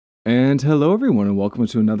And hello, everyone, and welcome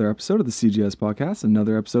to another episode of the CGS podcast,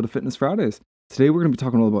 another episode of Fitness Fridays. Today, we're going to be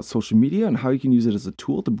talking all about social media and how you can use it as a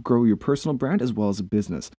tool to grow your personal brand as well as a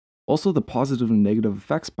business. Also, the positive and negative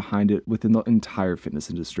effects behind it within the entire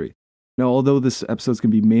fitness industry. Now, although this episode is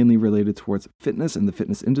going to be mainly related towards fitness and the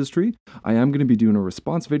fitness industry, I am going to be doing a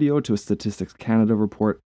response video to a Statistics Canada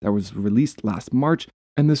report that was released last March.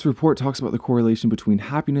 And this report talks about the correlation between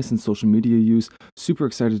happiness and social media use. Super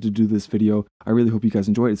excited to do this video. I really hope you guys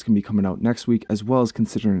enjoy it. It's going to be coming out next week, as well as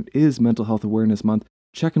considering it is Mental Health Awareness Month.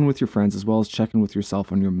 Check in with your friends as well as check in with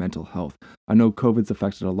yourself on your mental health. I know COVID's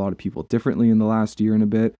affected a lot of people differently in the last year and a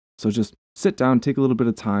bit, so just sit down, take a little bit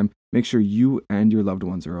of time, make sure you and your loved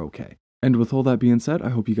ones are okay. And with all that being said, I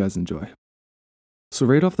hope you guys enjoy. So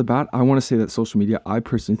right off the bat, I want to say that social media I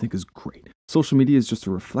personally think is great. Social media is just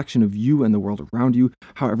a reflection of you and the world around you,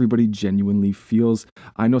 how everybody genuinely feels.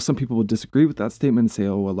 I know some people will disagree with that statement and say,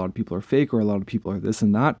 oh, a lot of people are fake or a lot of people are this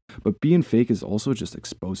and that, but being fake is also just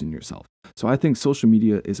exposing yourself. So I think social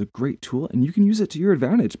media is a great tool and you can use it to your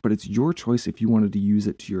advantage, but it's your choice if you wanted to use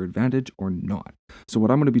it to your advantage or not. So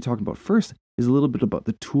what I'm going to be talking about first is a little bit about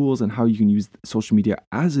the tools and how you can use social media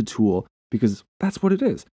as a tool, because that's what it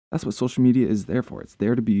is. That's what social media is there for. It's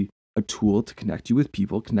there to be a tool to connect you with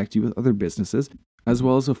people, connect you with other businesses, as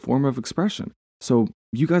well as a form of expression. So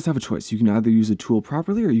you guys have a choice. You can either use a tool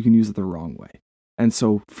properly or you can use it the wrong way. And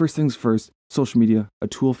so first things first, social media, a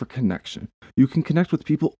tool for connection. You can connect with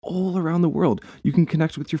people all around the world. You can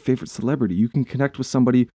connect with your favorite celebrity. You can connect with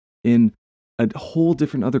somebody in a whole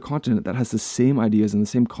different other continent that has the same ideas and the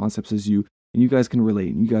same concepts as you, and you guys can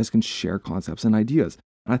relate and you guys can share concepts and ideas.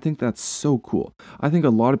 And I think that's so cool. I think a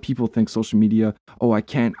lot of people think social media, oh, I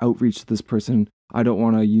can't outreach to this person. I don't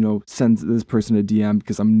want to, send this person a DM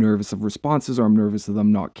because I'm nervous of responses or I'm nervous of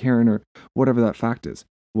them not caring or whatever that fact is.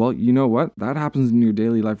 Well, you know what? That happens in your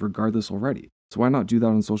daily life regardless already. So why not do that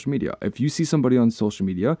on social media? If you see somebody on social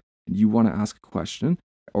media and you want to ask a question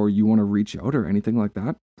or you want to reach out or anything like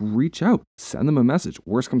that, reach out, send them a message.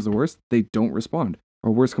 Worst comes to worst, they don't respond.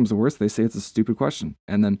 Or worst comes to worst, they say it's a stupid question.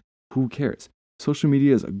 And then who cares? Social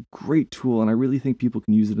media is a great tool, and I really think people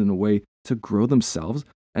can use it in a way to grow themselves.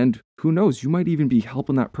 And who knows, you might even be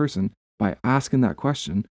helping that person by asking that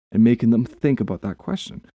question and making them think about that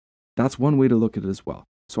question. That's one way to look at it as well.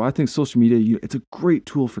 So I think social media, it's a great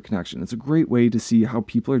tool for connection. It's a great way to see how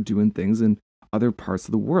people are doing things in other parts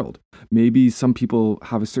of the world. Maybe some people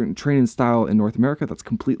have a certain training style in North America that's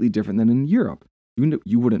completely different than in Europe.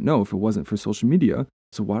 You wouldn't know if it wasn't for social media.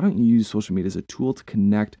 So why don't you use social media as a tool to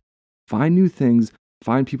connect, find new things,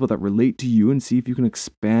 find people that relate to you, and see if you can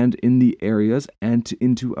expand in the areas and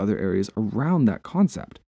into other areas around that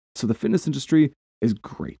concept. So the fitness industry is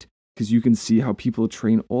great because you can see how people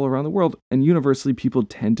train all around the world, and universally people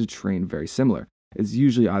tend to train very similar. It's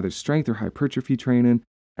usually either strength or hypertrophy training,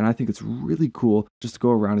 and I think it's really cool just to go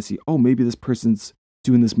around and see, oh, maybe this person's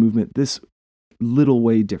doing this movement this little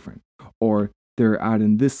way different, or they're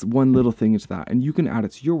adding this one little thing into that, and you can add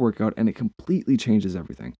it to your workout and it completely changes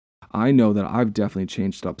everything. I know that I've definitely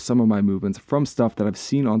changed up some of my movements from stuff that I've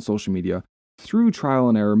seen on social media through trial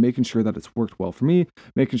and error, making sure that it's worked well for me,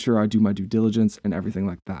 making sure I do my due diligence and everything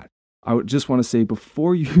like that. I would just want to say,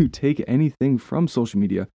 before you take anything from social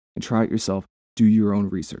media and try it yourself, do your own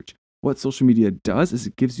research. What social media does is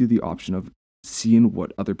it gives you the option of seeing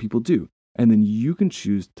what other people do, and then you can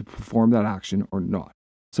choose to perform that action or not.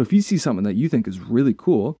 So if you see something that you think is really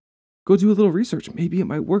cool, go do a little research. Maybe it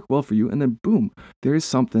might work well for you, and then boom, there is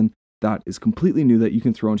something that is completely new that you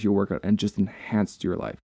can throw into your workout and just enhance your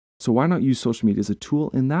life. So why not use social media as a tool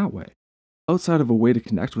in that way? Outside of a way to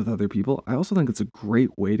connect with other people, I also think it's a great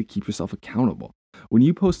way to keep yourself accountable. When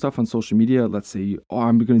you post stuff on social media, let's say, oh,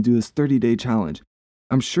 I'm going to do this 30-day challenge.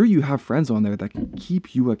 I'm sure you have friends on there that can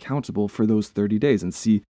keep you accountable for those 30 days and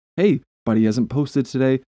see, hey, buddy hasn't posted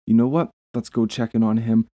today. You know what? Let's go check in on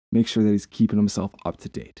him, make sure that he's keeping himself up to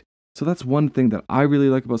date. So that's one thing that I really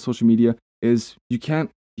like about social media is you can't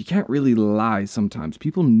really lie sometimes.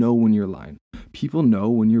 People know when you're lying. People know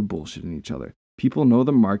when you're bullshitting each other. People know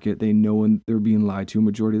the market. They know when they're being lied to a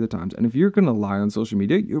majority of the times. And if you're going to lie on social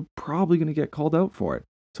media, you're probably going to get called out for it.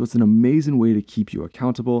 So it's an amazing way to keep you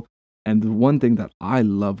accountable. And the one thing that I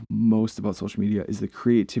love most about social media is the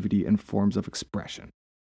creativity and forms of expression.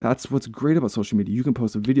 That's what's great about social media. You can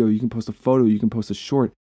post a video, you can post a photo, you can post a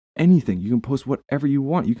short, anything. You can post whatever you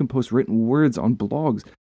want. You can post written words on blogs,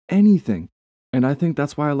 anything. And I think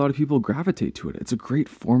that's why a lot of people gravitate to it. It's a great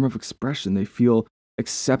form of expression. They feel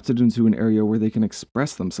accepted into an area where they can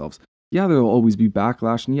express themselves. Yeah, there will always be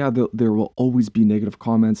backlash, and yeah, there will always be negative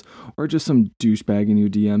comments or just some douchebag in your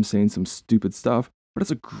DM saying some stupid stuff, but it's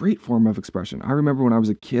a great form of expression. I remember when I was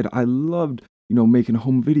a kid, I loved making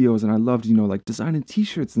home videos, and I loved, like designing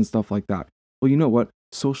t-shirts and stuff like that. Well, you know what?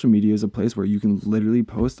 Social media is a place where you can literally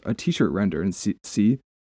post a t-shirt render and see,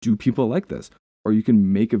 do people like this? Or you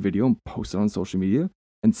can make a video and post it on social media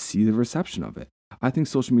and see the reception of it. I think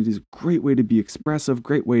social media is a great way to be expressive,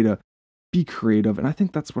 great way to be creative. And I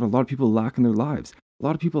think that's what a lot of people lack in their lives. A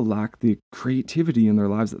lot of people lack the creativity in their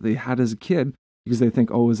lives that they had as a kid because they think,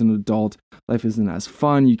 oh, as an adult, life isn't as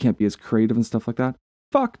fun. You can't be as creative and stuff like that.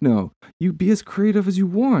 Fuck no. You be as creative as you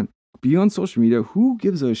want. Be on social media. Who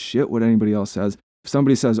gives a shit what anybody else says? If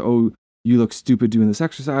somebody says, oh, you look stupid doing this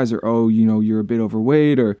exercise, or oh, you're a bit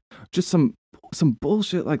overweight, or just some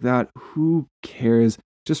bullshit like that, who cares?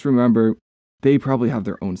 Just remember, they probably have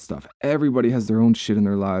their own stuff. Everybody has their own shit in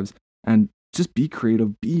their lives. And just be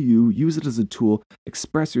creative, be you, use it as a tool,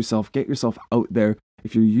 express yourself, get yourself out there.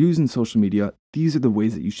 If you're using social media, these are the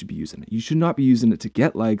ways that you should be using it. You should not be using it to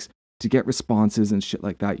get likes, to get responses and shit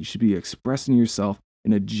like that. You should be expressing yourself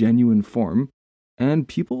in a genuine form, and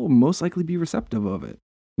people will most likely be receptive of it.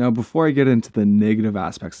 Now, before I get into the negative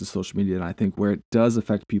aspects of social media, and I think where it does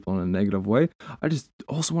affect people in a negative way, I just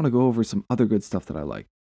also want to go over some other good stuff that I like.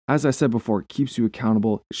 As I said before, it keeps you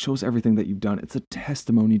accountable. It shows everything that you've done. It's a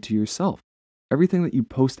testimony to yourself. Everything that you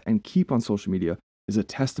post and keep on social media is a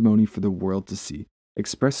testimony for the world to see.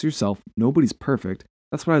 Express yourself. Nobody's perfect.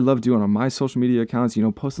 That's what I love doing on my social media accounts,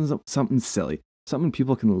 posting something silly, something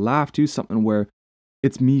people can laugh to, something where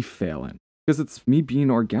it's me failing. Because it's me being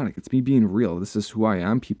organic. It's me being real. This is who I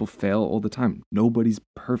am. People fail all the time. Nobody's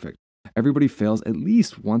perfect. Everybody fails at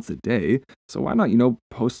least once a day. So why not,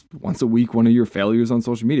 post once a week one of your failures on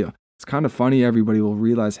social media? It's kind of funny. Everybody will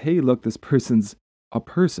realize, hey, look, this person's a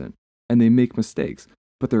person and they make mistakes,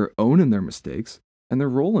 but they're owning their mistakes and they're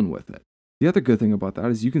rolling with it. The other good thing about that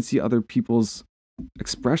is you can see other people's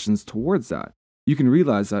expressions towards that. You can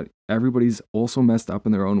realize that everybody's also messed up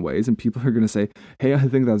in their own ways, and people are going to say, hey, I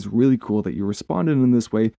think that's really cool that you responded in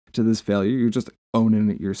this way to this failure. You're just owning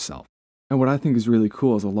it yourself. And what I think is really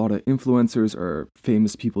cool is a lot of influencers or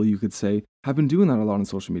famous people, you could say, have been doing that a lot on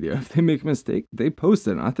social media. If they make a mistake, they post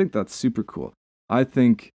it. And I think that's super cool. I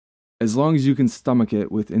think as long as you can stomach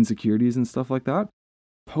it with insecurities and stuff like that,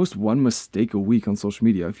 post one mistake a week on social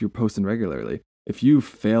media if you're posting regularly. If you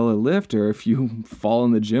fail a lift, or if you fall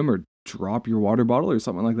in the gym or drop your water bottle or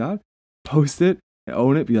something like that, post it,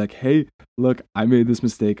 own it, be like, hey, look, I made this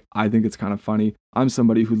mistake. I think it's kind of funny. I'm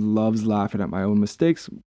somebody who loves laughing at my own mistakes,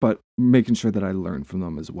 but making sure that I learn from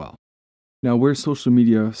them as well. Now, where social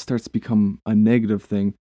media starts to become a negative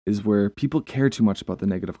thing is where people care too much about the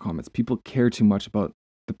negative comments. People care too much about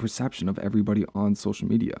the perception of everybody on social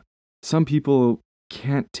media. Some people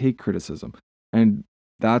can't take criticism, and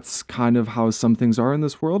that's kind of how some things are in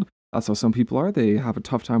this world. That's how some people are. They have a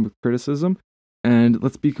tough time with criticism. And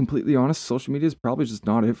let's be completely honest, social media is probably just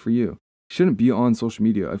not it for you. You shouldn't be on social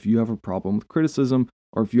media if you have a problem with criticism,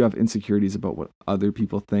 or if you have insecurities about what other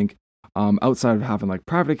people think. Outside of having like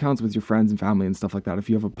private accounts with your friends and family and stuff like that, if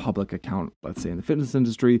you have a public account, let's say in the fitness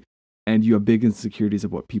industry, and you have big insecurities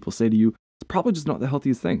of what people say to you, it's probably just not the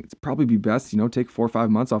healthiest thing. It's probably be best, take 4 or 5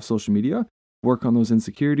 months off social media, work on those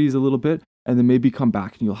insecurities a little bit, and then maybe come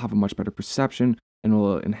back and you'll have a much better perception and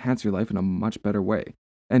will enhance your life in a much better way.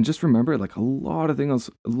 And just remember, like a lot of things,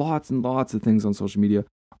 lots and lots of things on social media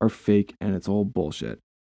are fake and it's all bullshit.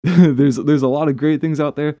 There's a lot of great things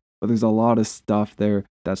out there, but there's a lot of stuff there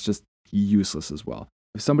that's just useless as well.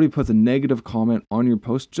 If somebody puts a negative comment on your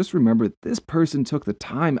post, just remember this person took the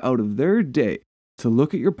time out of their day to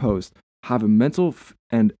look at your post, have a mental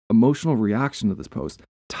and emotional reaction to this post,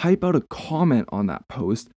 type out a comment on that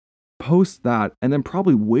post that, and then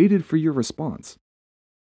probably waited for your response.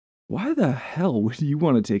 Why the hell would you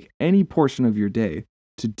want to take any portion of your day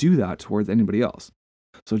to do that towards anybody else?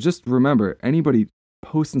 So just remember, anybody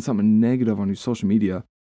posting something negative on your social media,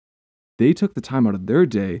 they took the time out of their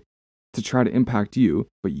day to try to impact you,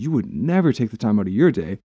 but you would never take the time out of your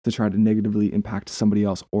day to try to negatively impact somebody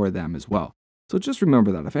else or them as well. So just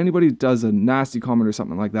remember that. If anybody does a nasty comment or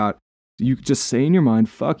something like that, you just say in your mind,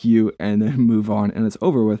 fuck you, and then move on, and it's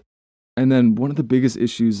over with. And then one of the biggest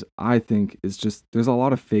issues, I think, is just there's a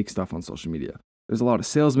lot of fake stuff on social media. There's a lot of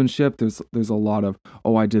salesmanship. There's a lot of,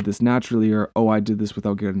 oh, I did this naturally, or oh, I did this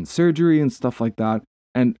without getting surgery and stuff like that.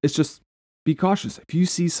 And it's just, be cautious. If you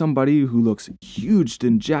see somebody who looks huge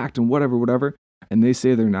and jacked and whatever, and they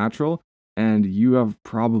say they're natural, and you have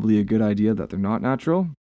probably a good idea that they're not natural,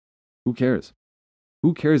 who cares?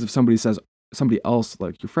 Who cares if somebody else,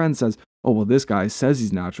 like your friend says, oh, well, this guy says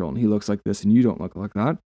he's natural and he looks like this and you don't look like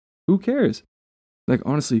that? Who cares? Like,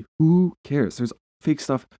 honestly, who cares? There's fake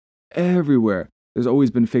stuff everywhere. There's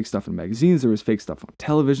always been fake stuff in magazines. There was fake stuff on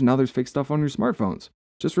television. Now there's fake stuff on your smartphones.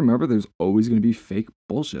 just remember there's always going to be fake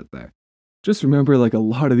bullshit there. Just remember, like, a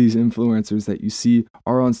lot of these influencers that you see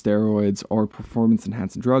are on steroids or performance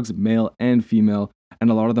enhancing drugs, male and female, and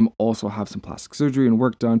a lot of them also have some plastic surgery and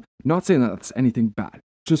work done. Not saying that that's anything bad.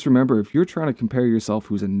 Just remember, if you're trying to compare yourself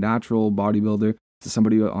who's a natural bodybuilder to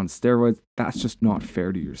somebody on steroids, that's just not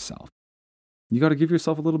fair to yourself. You got to give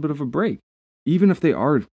yourself a little bit of a break. Even if they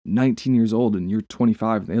are 19 years old and you're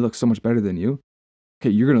 25 and they look so much better than you, okay,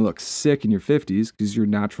 you're going to look sick in your 50s because you're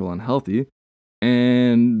natural and healthy,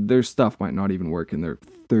 and their stuff might not even work in their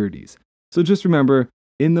 30s. So just remember,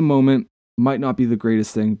 in the moment, might not be the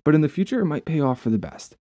greatest thing, but in the future, it might pay off for the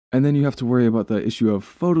best. And then you have to worry about the issue of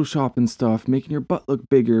Photoshop and stuff, making your butt look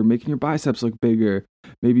bigger, making your biceps look bigger,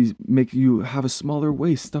 maybe make you have a smaller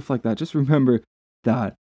waist, stuff like that. Just remember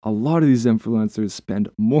that a lot of these influencers spend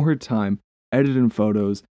more time editing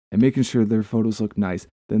photos and making sure their photos look nice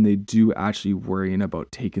than they do actually worrying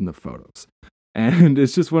about taking the photos. And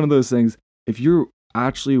it's just one of those things. If you're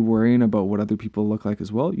actually worrying about what other people look like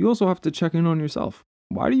as well, you also have to check in on yourself.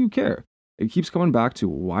 Why do you care? It keeps coming back to,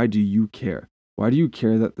 why do you care? Why do you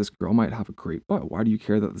care that this girl might have a great butt? Why do you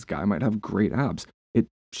care that this guy might have great abs? It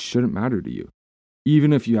shouldn't matter to you.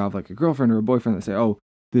 Even if you have like a girlfriend or a boyfriend that say, oh,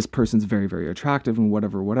 this person's very, very attractive and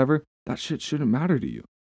whatever, that shit shouldn't matter to you.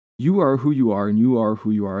 You are who you are, and you are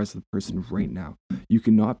who you are as the person right now. You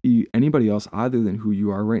cannot be anybody else other than who you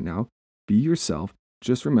are right now. Be yourself.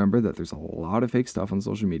 Just remember that there's a lot of fake stuff on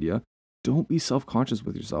social media. Don't be self-conscious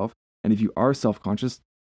with yourself. And if you are self-conscious,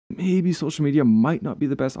 maybe social media might not be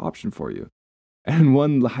the best option for you. And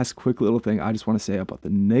one last quick little thing I just want to say about the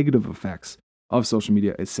negative effects of social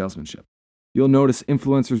media is salesmanship. You'll notice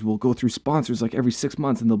influencers will go through sponsors like every 6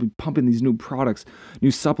 months, and they'll be pumping these new products,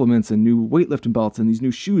 new supplements, and new weightlifting belts, and these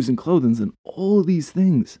new shoes and clothing, and all these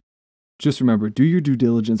things. Just remember, do your due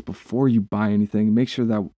diligence before you buy anything. Make sure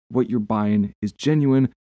that what you're buying is genuine.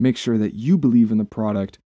 Make sure that you believe in the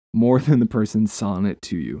product more than the person selling it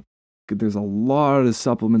to you. There's a lot of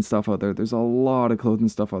supplement stuff out there. There's a lot of clothing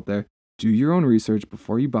stuff out there. Do your own research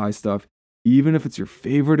before you buy stuff. Even if it's your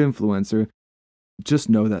favorite influencer, just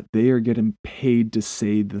know that they are getting paid to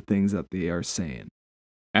say the things that they are saying.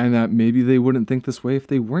 And that maybe they wouldn't think this way if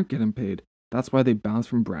they weren't getting paid. That's why they bounce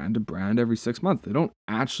from brand to brand every 6 months. They don't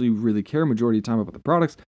actually really care majority of the time about the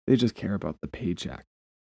products. They just care about the paycheck.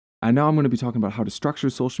 And now I'm going to be talking about how to structure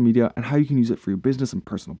social media and how you can use it for your business and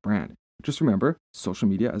personal brand. Just remember, social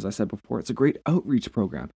media, as I said before, it's a great outreach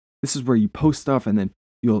program. This is where you post stuff and then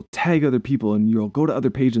you'll tag other people and you'll go to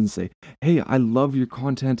other pages and say, hey, I love your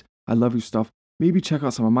content. I love your stuff. Maybe check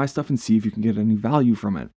out some of my stuff and see if you can get any value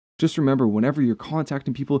from it. Just remember, whenever you're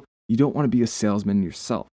contacting people, you don't want to be a salesman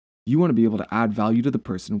yourself. You want to be able to add value to the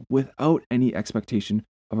person without any expectation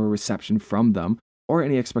of a reception from them or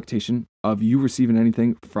any expectation of you receiving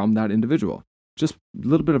anything from that individual. Just a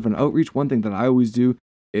little bit of an outreach. One thing that I always do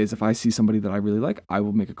is if I see somebody that I really like, I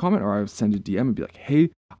will make a comment or I will send a DM and be like,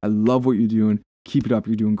 hey, I love what you're doing. Keep it up.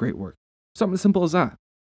 You're doing great work. Something as simple as that.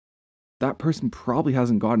 That person probably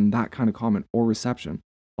hasn't gotten that kind of comment or reception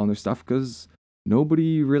on their stuff because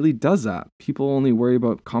nobody really does that. People only worry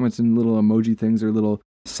about commenting little emoji things or little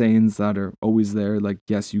sayings that are always there, like,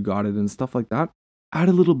 yes, you got it and stuff like that. Add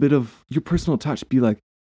a little bit of your personal touch. Be like,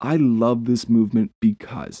 I love this movement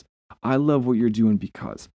because. I love what you're doing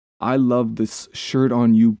because. I love this shirt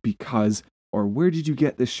on you because. Or where did you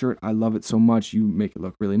get this shirt? I love it so much. You make it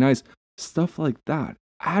look really nice. Stuff like that.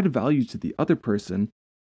 Add value to the other person.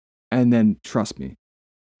 And then trust me,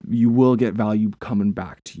 you will get value coming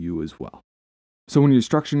back to you as well. So when you're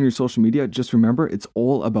structuring your social media, just remember it's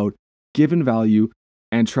all about giving value.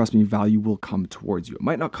 And trust me, value will come towards you. It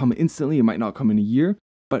might not come instantly, it might not come in a year,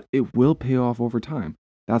 but it will pay off over time.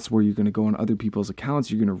 That's where you're going to go on other people's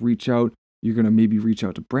accounts. You're going to reach out. You're going to maybe reach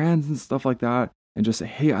out to brands and stuff like that and just say,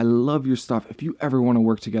 hey, I love your stuff. If you ever want to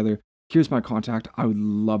work together, here's my contact. I would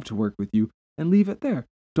love to work with you, and leave it there.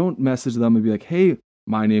 Don't message them and be like, hey,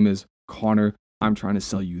 my name is Connor. I'm trying to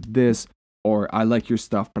sell you this, or I like your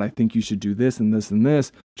stuff, but I think you should do this and this and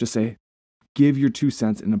this. Just say, give your 2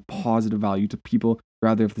 cents in a positive value to people.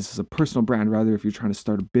 Rather, if this is a personal brand, rather if you're trying to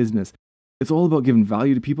start a business, it's all about giving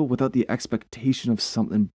value to people without the expectation of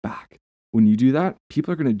something back. When you do that,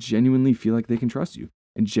 people are going to genuinely feel like they can trust you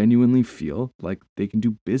and genuinely feel like they can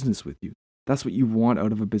do business with you. That's what you want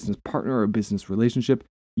out of a business partner or a business relationship.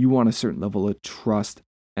 You want a certain level of trust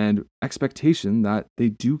and expectation that they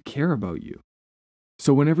do care about you.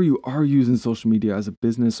 So whenever you are using social media as a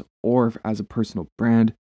business or as a personal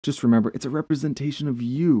brand, just remember it's a representation of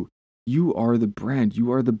you. You are the brand.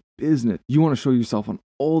 You are the business. You want to show yourself on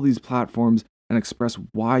all these platforms and express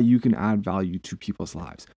why you can add value to people's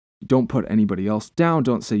lives. Don't put anybody else down.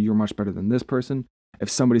 Don't say you're much better than this person. If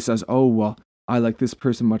somebody says, oh, well, I like this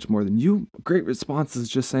person much more than you, a great response is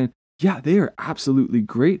just saying, yeah, they are absolutely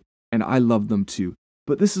great and I love them too.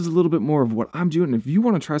 But this is a little bit more of what I'm doing. If you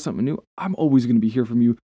want to try something new, I'm always going to be here from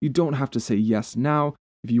you. You don't have to say yes now.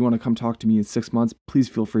 If you want to come talk to me in 6 months, please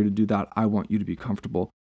feel free to do that. I want you to be comfortable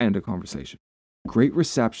and a conversation. Great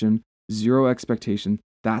reception, zero expectation.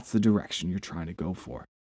 That's the direction you're trying to go for.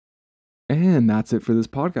 And that's it for this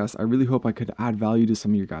podcast. I really hope I could add value to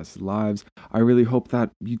some of your guys' lives. I really hope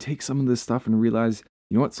that you take some of this stuff and realize,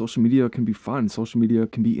 you know what, social media can be fun. Social media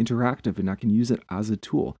can be interactive and I can use it as a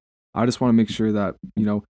tool. I just want to make sure that,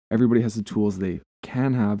 everybody has the tools they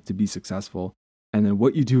can have to be successful. And then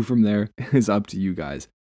what you do from there is up to you guys.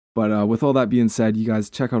 But with all that being said, you guys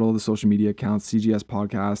check out all the social media accounts, CGS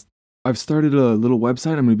Podcast. I've started a little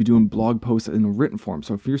website. I'm going to be doing blog posts in a written form.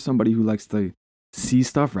 So if you're somebody who likes to see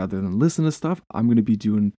stuff rather than listen to stuff, I'm going to be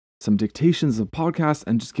doing some dictations of podcasts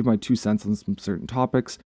and just give my 2 cents on some certain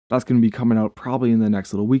topics. That's going to be coming out probably in the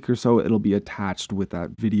next little week or so. It'll be attached with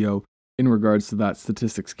that video in regards to that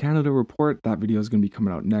Statistics Canada report. That video is going to be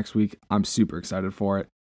coming out next week. I'm super excited for it.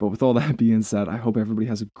 But with all that being said, I hope everybody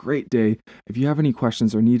has a great day. If you have any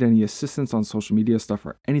questions or need any assistance on social media stuff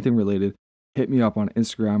or anything related, hit me up on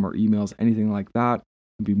Instagram or emails, anything like that.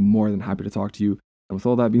 I'd be more than happy to talk to you. And with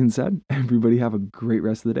all that being said, everybody have a great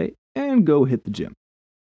rest of the day and go hit the gym.